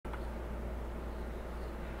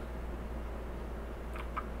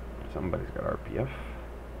Somebody's got RPF.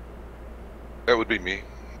 That would be me.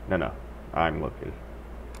 No. I'm looking.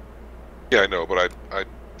 Yeah, I know, but I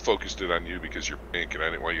focused it on you because you're pink and I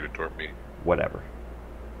didn't want you to torp me. Whatever.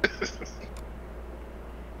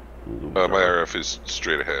 My RF is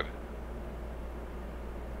straight ahead.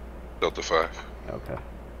 Delta 5. Okay.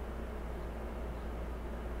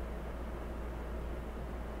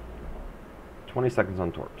 $20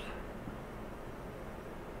 on torps.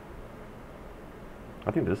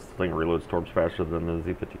 I think this thing reloads torps faster than the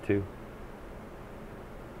Z52.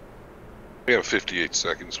 We have 58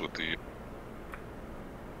 seconds with the...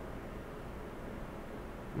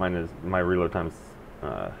 My reload time's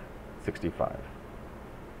 65.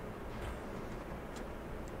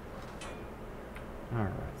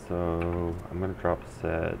 Alright, so I'm gonna drop a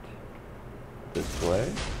set this way.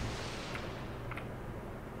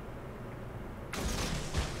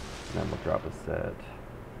 Then we'll drop a set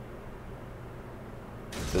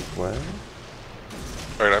this way.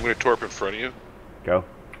 Alright, I'm going to torp in front of you. Go.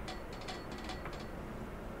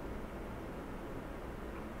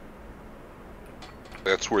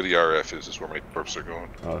 That's where the RF is where my torps are going.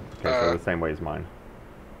 Oh, okay, so the same way as mine.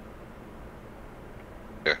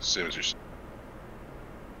 Yeah, same as yours.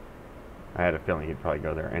 I had a feeling he'd probably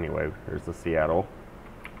go there anyway. There's the Seattle.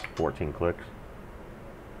 14 clicks.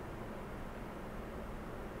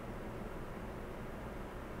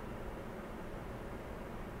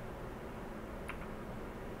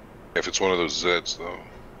 If it's one of those Zeds, though.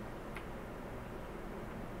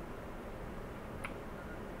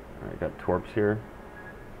 Alright, got torps here.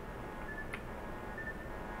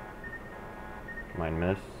 Mine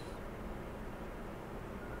miss.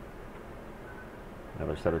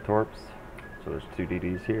 Another set of torps. So there's 2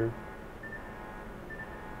 DDs here.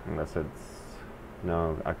 Unless it's...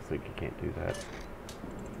 No, actually you can't do that.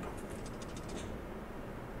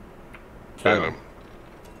 Benham.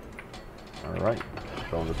 Alright,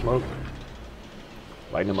 throwing the smoke.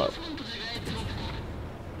 Lighten them up.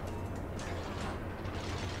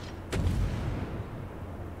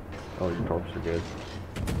 Oh, your torps are good.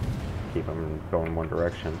 Keep them going one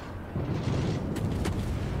direction.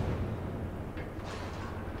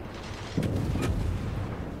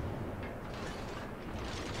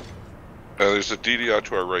 There's a DD out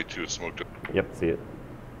to our right, too. It's smoked up. Yep, see it.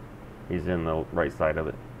 He's in the right side of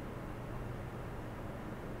it.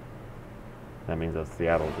 That means that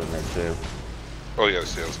Seattle's in there, too. Oh, yeah,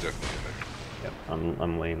 Seattle's definitely in there. Yep,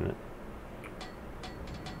 I'm laying it.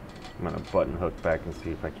 I'm gonna button hook back and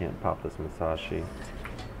see if I can't pop this Musashi.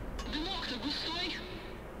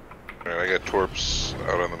 Alright, I got torps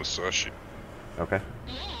out on the Musashi. Okay.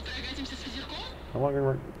 How long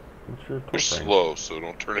are what's your torp They're range? slow, so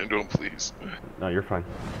don't turn into them, please. No, you're fine.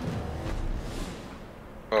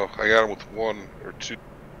 Oh, I got them with 1 or 2.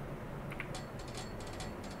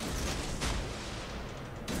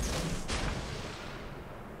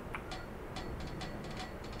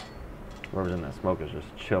 Whoever's in that smoke is just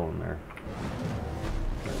chilling there.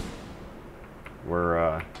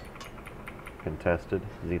 We're contested.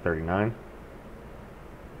 Z39.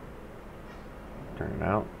 Turning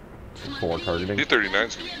out. 4 targeting.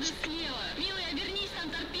 D39's gonna use.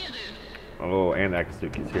 Oh, and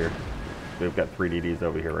Akatsuki's here. We've got 3 DDs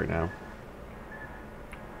over here right now.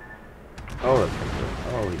 Oh, that's gonna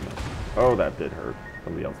hurt. Oh, he missed. Oh, that did hurt.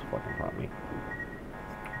 Somebody else fucking popped me.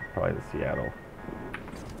 Probably the Seattle.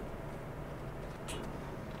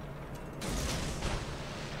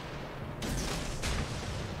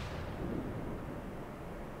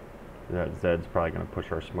 That Zed's probably going to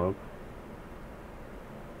push our smoke.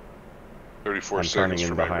 34 I'm seconds turning in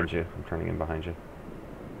for behind you. I'm turning in behind you.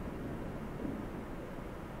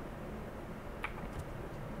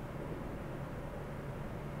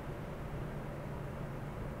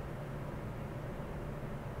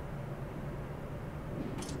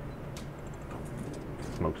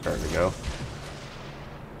 Smoke's starting to go.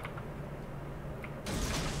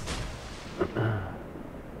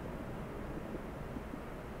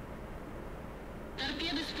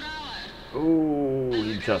 Ooh,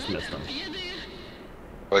 he just missed him.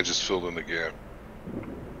 I just filled in the gap.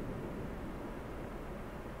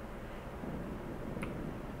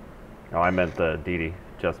 Oh, I meant the DD.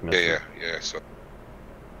 Just missed him. Yeah, so.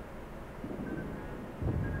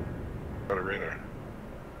 Got a radar.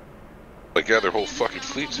 Like, yeah, their whole fucking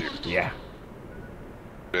fleet's here. Yeah.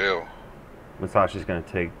 Dale. Musashi's going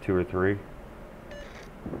to take 2 or 3.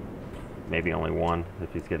 Maybe only 1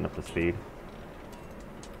 if he's getting up to speed.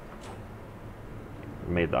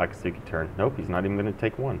 Made the Akatsuki turn. Nope, he's not even going to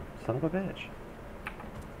take 1. Son of a bitch.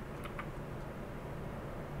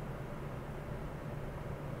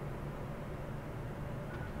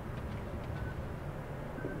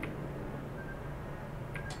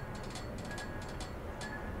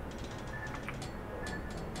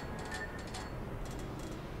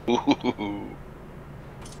 Ooh.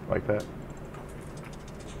 Like that.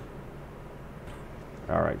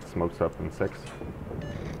 Alright, smoke's up in 6.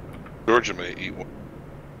 Georgia may eat one.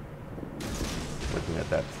 Looking at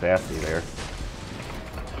that sassy there.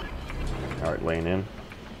 Alright, laying in.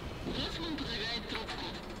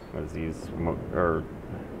 What is these smoke or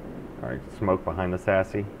alright, smoke behind the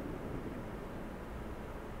sassy.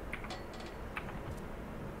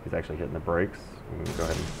 He's actually hitting the brakes. I'm gonna go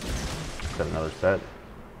ahead and set another set.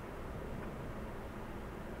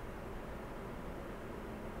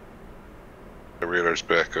 The radar's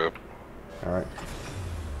back up. Alright.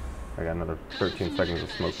 I got another 13 seconds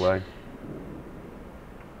of smoke lag.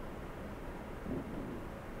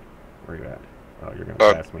 Where are you at? Oh, you're gonna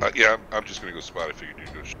pass me. Yeah, I'm just gonna go spot. I figured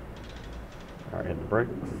you'd go. Alright, hit the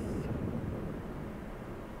brakes.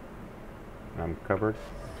 I'm covered.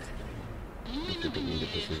 Let's see if we can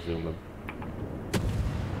get this to zoom up.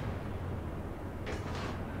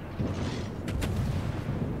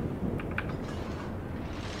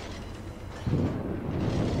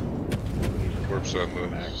 Torps on the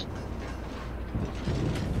max.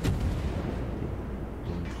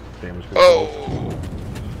 Damage control. Oh!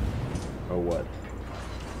 Oh, what?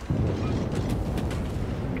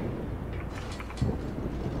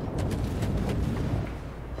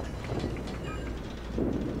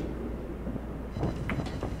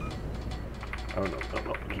 Oh, no, no,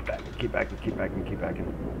 no. Keep backing, keep backing, keep backing, keep backing.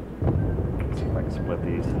 Let's see if I can split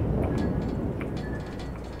these.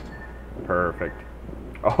 Perfect.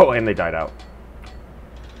 Oh, and they died out.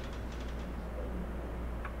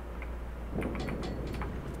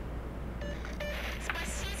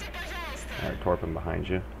 Alright, torping behind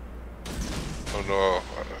you. Oh no.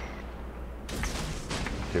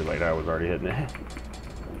 Too late, I was already hitting it.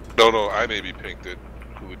 No, I maybe pinked it.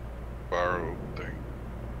 Who would borrow thing?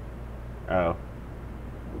 Oh.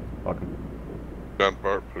 Welcome. John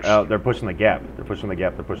Bart pushed. Oh, they're pushing the gap. They're pushing the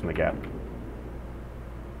gap. They're pushing the gap.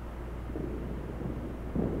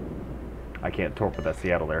 I can't torp with that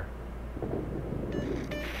Seattle there.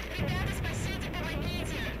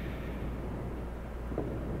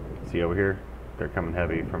 See over here? They're coming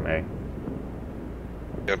heavy from A.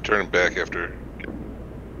 Yeah, I'm turning back after.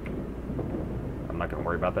 I'm not going to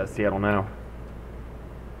worry about that Seattle now.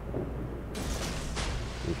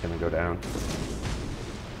 He's going to go down.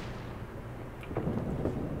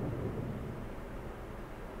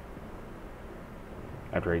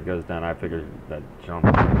 After he goes down, I figured that John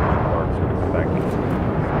Clark's going to come back.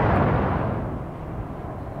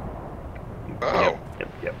 Oh.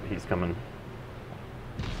 Yep, he's coming.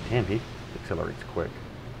 Damn, he accelerates quick.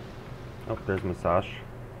 Oh, there's Massage.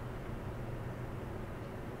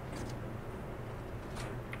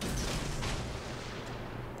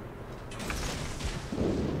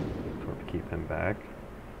 Torque keep him back.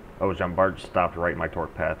 Oh, Jean Bart stopped right in my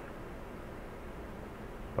torque path.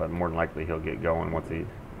 But more than likely he'll get going once he...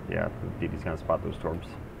 Yeah, DD's gonna spot those torps.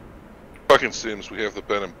 Fucking Sims, we have the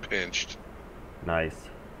Benham pinched. Nice.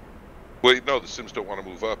 Wait, no, the Sims don't want to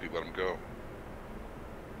move up. You let them go.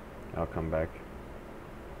 I'll come back.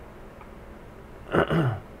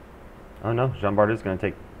 Oh no, Jean Bart is gonna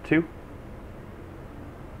take 2.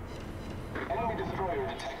 Enemy destroyer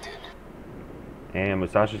detected. And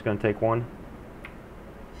Musashi's gonna take 1.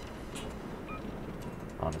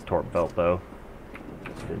 On his torp belt though.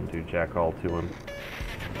 Didn't do jack all to him.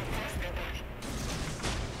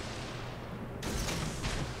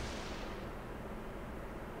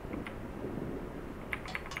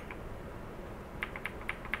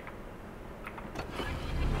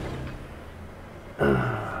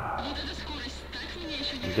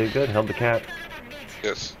 You did good, held the cap.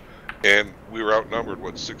 Yes. And we were outnumbered,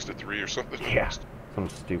 what, 6-3 or something? Yeah. Some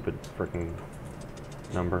stupid freaking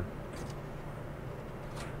number.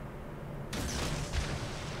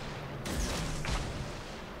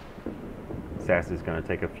 Sassy's gonna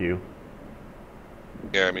take a few.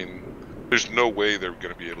 Yeah, I mean, there's no way they're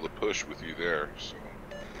going to be able to push with you there, so.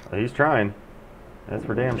 He's trying. That's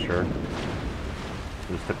for damn sure.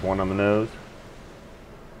 Just took 1 on the nose.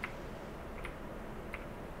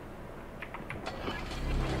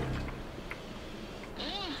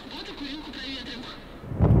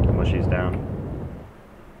 Mushy's down.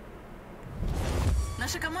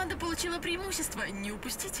 Наша команда получила преимущество. Не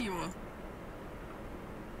упустите его.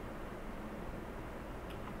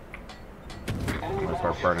 I'm gonna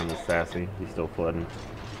start burning the Sassy. He's still flooding.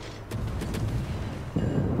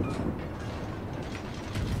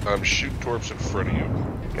 I'm shooting torps in front of you.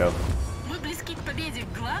 Go. Мы близки к победе.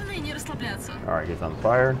 Главное не расслабляться. Alright, he's on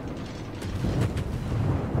fire.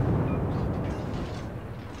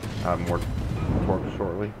 More torque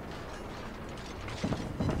shortly.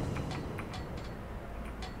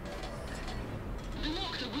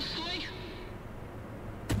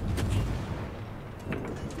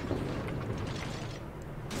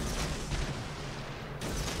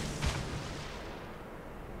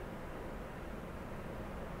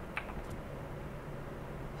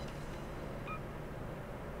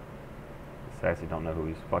 Sassy don't know who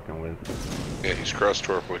he's fucking with. Yeah, he's cross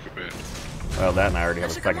torp like a bitch. Well, that and I already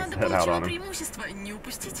have a Наша second команда set out получила on him. преимущество. Не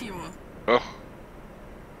упустите его. Oh,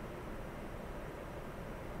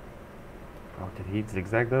 Oh, did he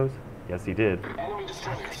zigzag those? Yes, he did. Enemy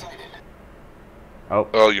destroyer sighted. Oh,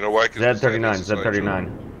 oh, you know why? 'Cause his dad Z39, has a side job.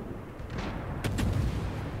 Z39.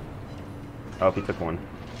 Oh, he took one.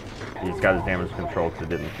 He's got his damage control because it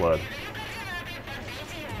didn't flood.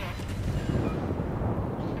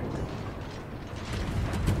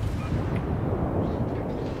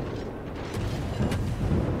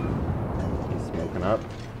 He's smoking up.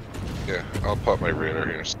 Yeah, I'll pop my radar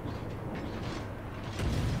here. Is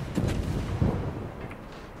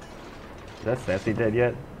that Sassy dead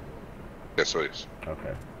yet? Yes, please.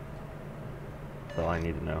 Okay. That's all I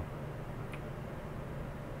need to know.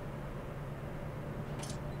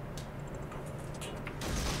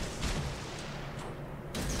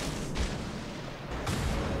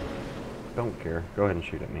 Don't care. Go ahead and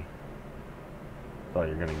shoot at me. That's all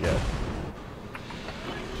you're gonna get.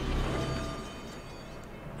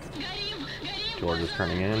 Горим! Горим! George is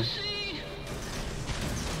turning in.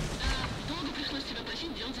 Долго пришлось тебя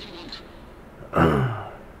просить делать ремонт.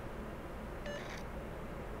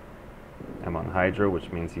 I'm on Hydro,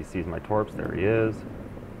 which means he sees my torps. There he is.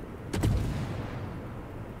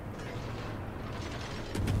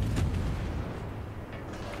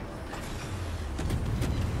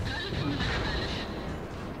 Кажется, мы догадались.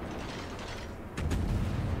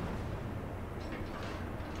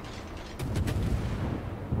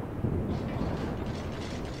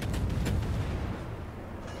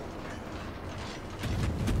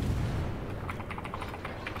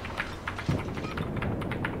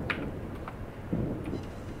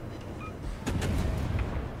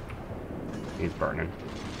 He's burning.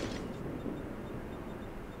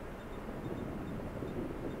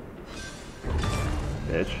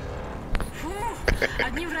 Bitch. Фух,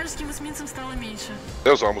 одним вражеским эсминцем стало меньше.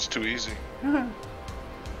 That was almost too easy.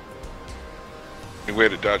 We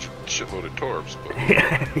had to dodge a shitload of torps,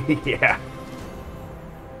 but Yeah.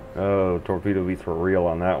 Oh, torpedo beats for real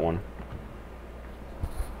on that one.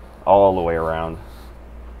 All the way around.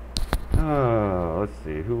 Oh, let's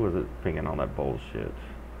see. Who was it pinging on that bullshit?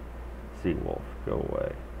 Seawolf, go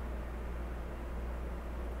away.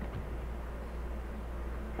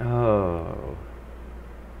 Oh.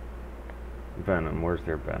 Benham, where's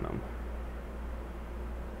their Benham?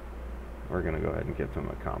 We're gonna go ahead and give him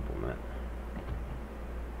a compliment.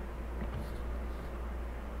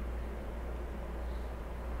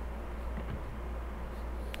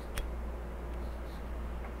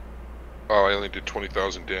 oh, I only did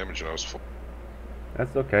 20,000 damage and I was full.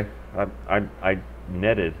 That's okay. I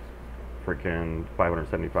netted freaking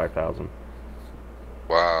 575,000.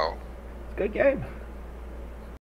 Wow. It's a good game.